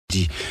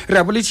re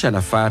a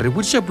boletšana fa re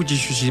botšiša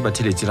potšišiši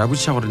batheletši ra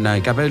botšiša gore na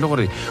e ka ba e le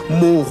gore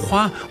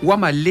mokgwa wa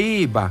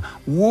maleba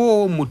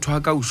wo motho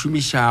a ka o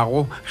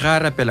šomišago ga a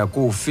rapela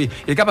kofe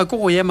e ka ba ke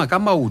go ema ka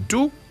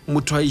maoto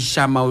motho a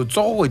iša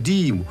maotsogo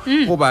godimo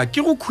goba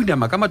ke go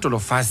khunama ka matolo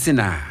fase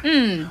na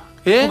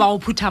goba go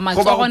phutha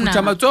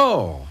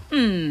matsogo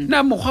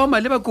na mokgwa wa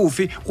maleba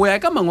kofe go ya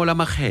ka mangolo a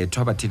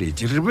makgetho a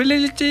batheletši re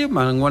boleletse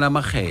mangolo a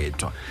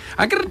makgetho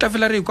a ke re tla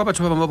fela re kwa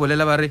batho ba bangwe ba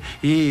bolela ba re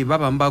ba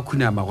bangwe ba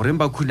khunama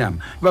goreng ba khunama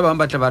ba bangwe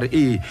ba tla ba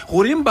re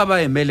goreng ba ba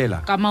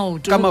emelela ka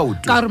maoto ka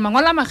gore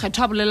mangolo a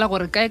makgetho a bolela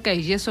gore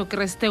kae Jesu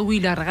Kriste o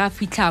ile re ga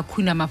fitlha a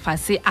khunama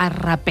fase a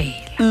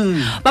rapela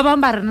ba bangwe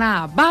ba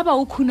rena ba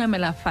o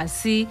khunamela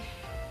fase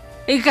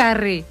e ka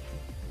re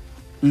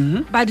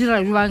ba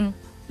dira jwang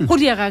go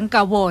diegang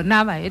ka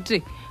bona ba ete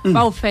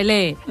ba o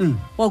fele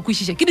wa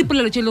kwishisha ke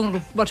dipolelo tse leng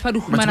batho ba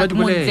di humana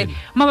montle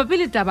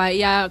mabapi le taba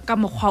ya ka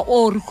mokgwa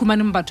o re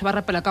humaneng batho ba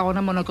rapela ka gona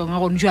monakong ga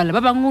gone jwale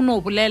ba bangwe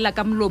no bolela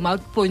ka mlomo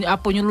a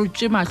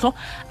ponyolotse mahlo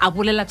a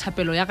bolela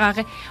thapelo ya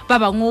gage ba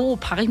bangwe o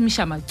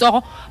phagimisha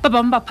matsogo ba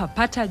bangwe ba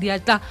phaphatha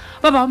diatla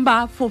ba bangwe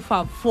ba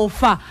fofa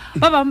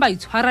ba bangwe ba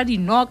itshwara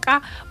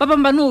dinoka ba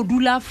bangwe ba no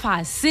dula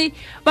fase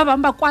ba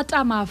bangwe ba kwata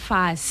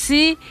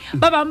mafase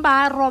ba bangwe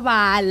ba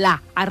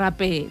robala a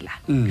rapela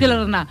ke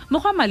le rena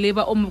mogwa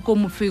maleba o mo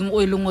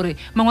o e leng gore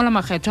mangolo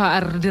makgetho a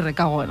re dire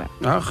ka gona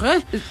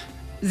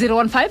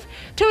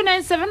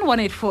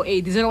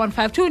 015-297-1848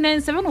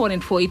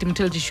 015-297-1848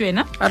 motheletse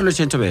shwena a re lo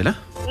tshentobela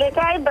le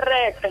kae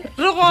brete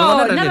re go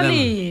na le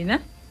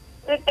lena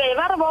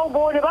ba re ba o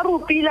bone ba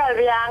rupila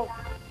bjang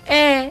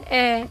ke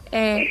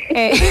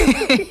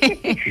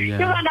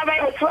bana ba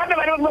o tswa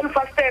ba mo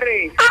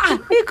fastere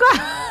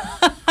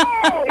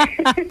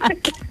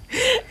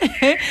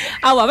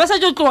awa ba sa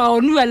tlo tloa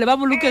o nua le ba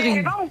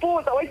bolokegile ba o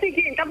botsa o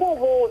tsikeng ka bo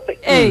botse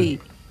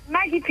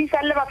nna ke phisa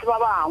le batho ba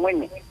bangwe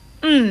ne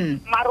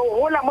maro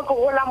hola mo go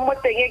hola mo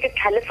teng ke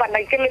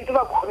tlhalefana ke le ntse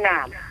ba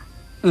khunama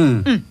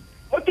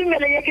o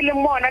tumele ye ke le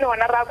mona le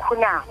wona ra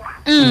khunama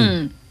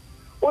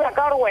o ya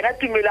ka re wena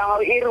tumela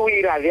ga e re o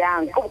ira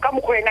bjang ka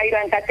mokgwa ena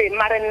irang ka teng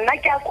mare nna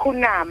ke a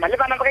khunama le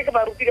bana ba ke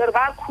ba rutile gore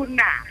ba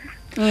khunama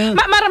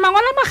mara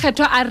mangolo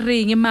makgetho a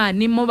reng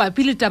mane mo ba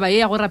pile taba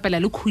ya go rapela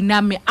le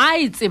khuname a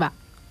itseba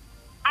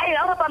ai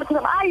a rapela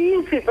khunama a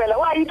itse fela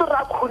wa ito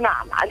ra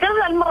khunama a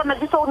tsela le morana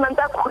di so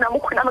nna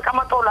khunama ka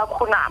matolo a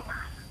khunama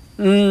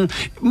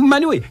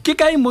mane we ke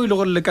kae mo ile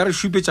gore le ka re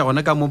shupetša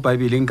gona ka mo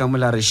babeleng ka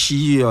mola re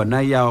shi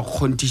yona ya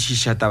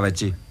kgontishisha taba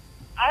tše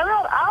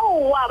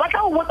wa ba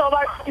tla o botsa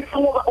ba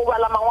o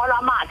bala mangwalo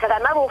a matha ka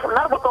na re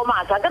botsa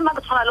matha ke nna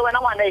ke tshwana le wena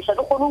ngwana isha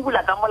ke kgone o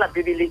bula ka mola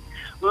bibeleng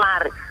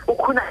mare o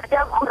khuna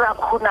ya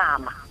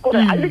khunama gore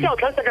a le ka o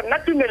tlhalosa ka nna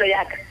tumelo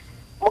ya ka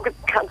mo ke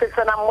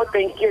tlhantsana mo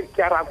teng ke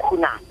ra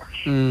khunama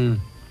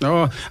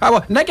awa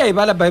nna ke a e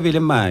bala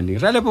bibeleng mane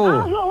ra lebo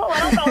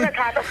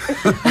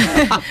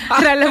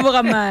ra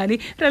leboga mane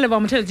ra leboga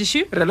motheletse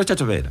shu ra lo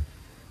tšhatobela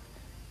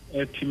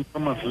Timmy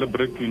Thomas le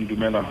Bradwin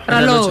dumela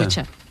ra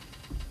locha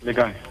le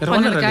kae re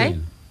bona re le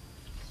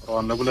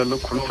ona bula le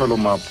control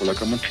mapola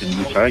ka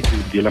mothini sa ke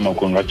diela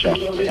makong ga tša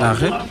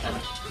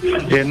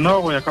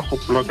no go ya ka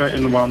gopolo ka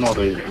eno ba no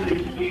re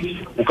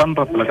o ka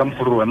nrapela ka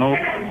mphoro wena o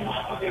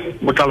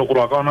tla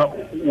lokolo ka ona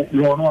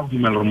yona wa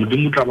dumela re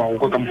modimo tla ba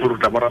go ka mphoro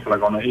tla ba rapela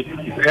ka ona e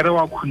re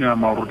wa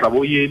khunama ro tla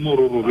bo ye mo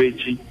ro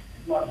robetši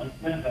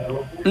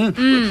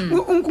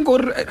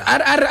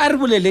a re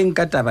boleleng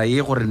ka taba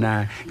ye gore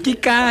na ke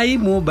kae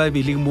mo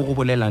babeleng mo go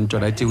bolelang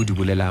tsona tseo di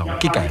bolelago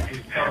ke kae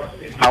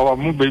awa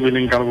mo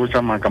bibeleng ka go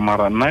tšama ka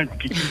mara nna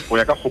go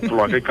ya ka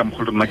gopolo ka ka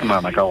mkholo nna ke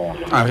nana ka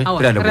ona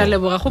re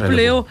leboga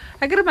gopolo eo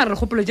a ke re mara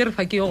gopolo je re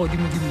fa ke yo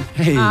godimo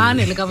a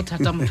ne le ka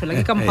bothata motho la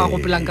ke ka mokgwa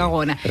gopolang ka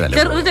gona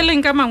ke re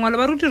tseleng ka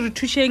mangwalo ba ruti re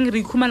thusheng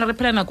re ikhumana re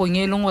phela nakong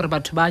e leng gore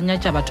batho ba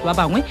nyatša batho ba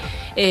bangwe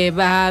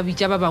ba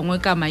bitša ba bangwe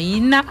ka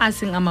maina a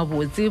seng a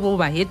mabotse bo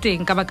ba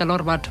heteng ka baka la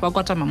gore batho ba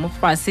kwatama mo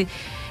fase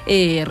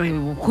re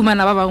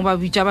khumana ba bangwe ba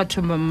bitša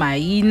batho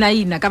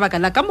maina ka baka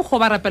la ka mokgwa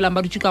ba rapelang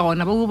ba dutse ka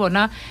gona ba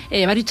bona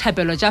ba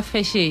dithapelo tša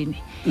fashion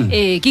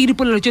ke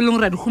dipolelo tše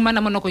leng re di khumana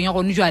mo nakong ya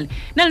gone jwale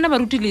nna lena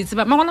ba rutile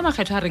tseba mangolo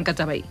makgetho a reng ka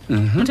taba e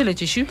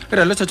motheletse shu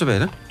re lo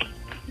tšhatobela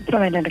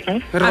re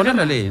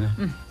bona lena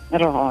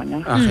re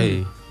gona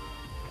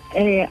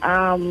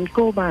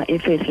go ba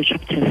Efeso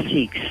chapter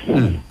 6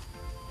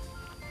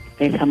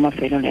 sa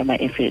mafelo le ma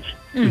Efeso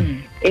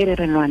e re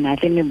nwana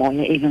le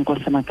memoya e leng go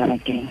sa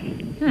makalakeng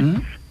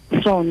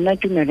so nna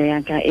tumelo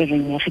ya ka e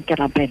reng ya ke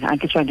rapela a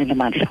ke tswane le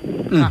matla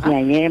ya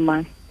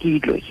yema ke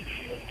itlwe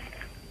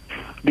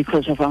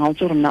because of how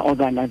to run o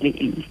bana le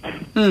eng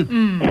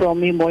so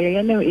memoya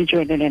ya ne e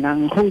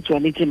tswelelang go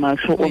tswaletse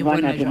matlo o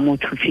bana le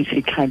motho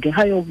physically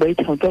ha yo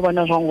baitha o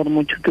bona jang gore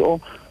motho ke o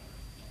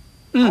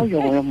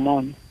yo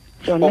mon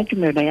so nna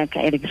tumelo ya ka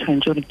e re ke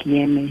tshwanetse gore ke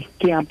eme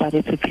ke apare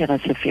sephira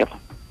sefego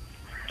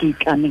ke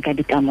ikame ka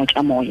dikamo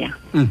tša moya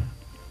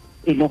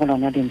e le go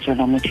lona lentswe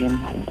la modimo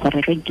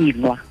gore ge ke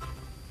ilwa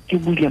ke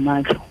bule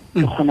matlo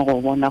ke kgona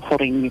go bona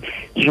goreng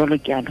jolo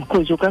ke ana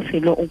go jo ka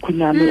selo o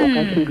khuname o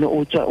ka selo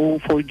o tswa o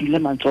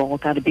fodile matsogo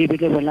ka re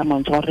bebele bola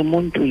matsogo re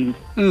montweng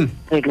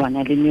re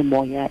lwana le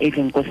memoya e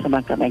leng go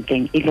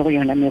sebakabakeng e le go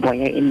yona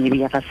memoya e nne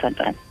ya ga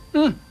satana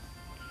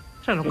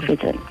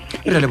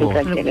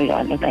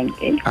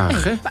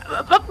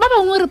ba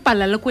bangwe re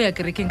palale ko ya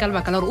kerekeng ka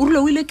lebaka la gore o rile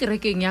o ile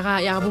kerekeng ya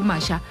ga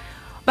bomasha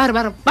ba re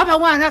ba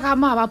bangwe ana ka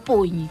ma ba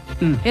ponyi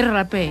e re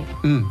rapela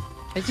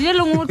tse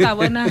le ngwe o tla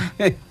bona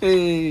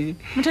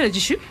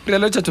motheletši re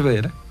lo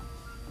chatobela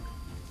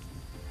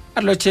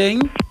a lo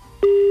cheng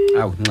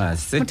au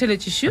ngase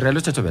motheletši re lo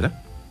chatobela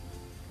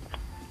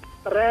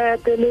re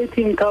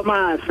teleting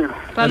Thomas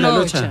ra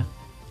locha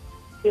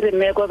ire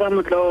meko ka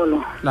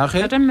motlolo la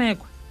ge ta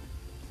meko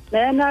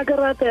nena ke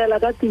ratela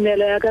ka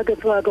timele ya ka ke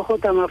tloa ke go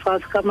tama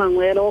fase ka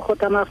mangwele go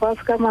tama fase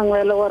ka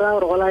mangwele go ra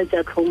gore go la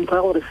tša tlhompha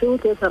gore se o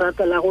tse se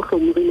ratela go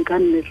hlomogile ka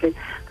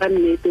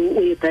nnete o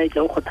e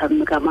taetša o go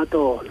thamme ka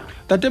matolo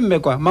tate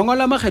mmekwa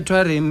mangwala makgetho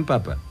a reng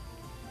papa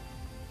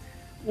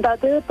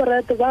ntate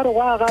prete ba re go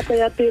a gata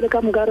ya pele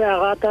ka moka re a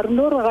gata re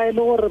no re ga e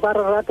le gore ba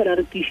re ratela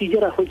re tišitše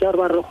ra go tša gore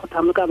ba re go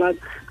thame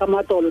ka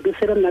matolo ke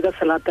se re nna ka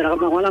se latela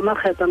ka mangwala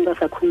makgetho nka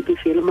sa khute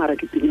fele mara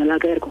ke tumela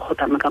ka e re ke go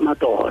thame ka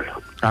matolo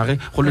age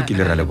go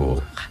lokile ra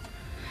leboga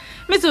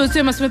metsotso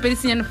e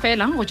masomepedisenyane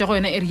fela go tšwa go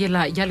yona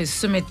eriela ya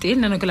lesomete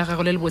lenano ke la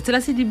gago le le botse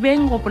la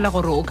Sedibeng gopola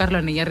gore o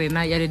karolwane ya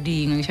rena ya le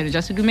dingangisano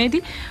tša sedumedi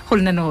go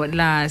lenano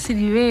la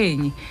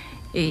Sedibeng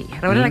re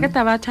bolela ka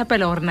taba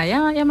thapela gore na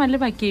ya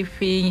maleba ke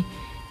feng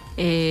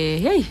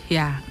hei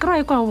ya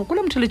kry kwa go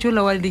le motheletši o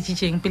la wa le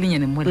ditšitšeng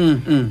pelenyane mola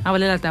a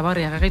bolela taba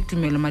gore ya gage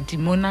tumelo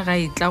madimona ga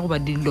e tla go ba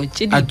dilo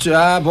tše di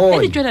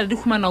tšwelela di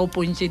humana o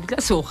pontše di tla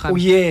seoga o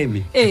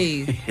eme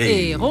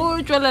go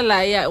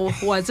tšwelela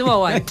wa tseba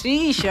wa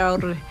tiša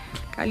gore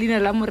ka leina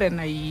la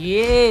morena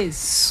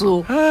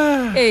Yesu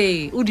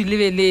o di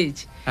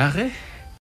lebeletše age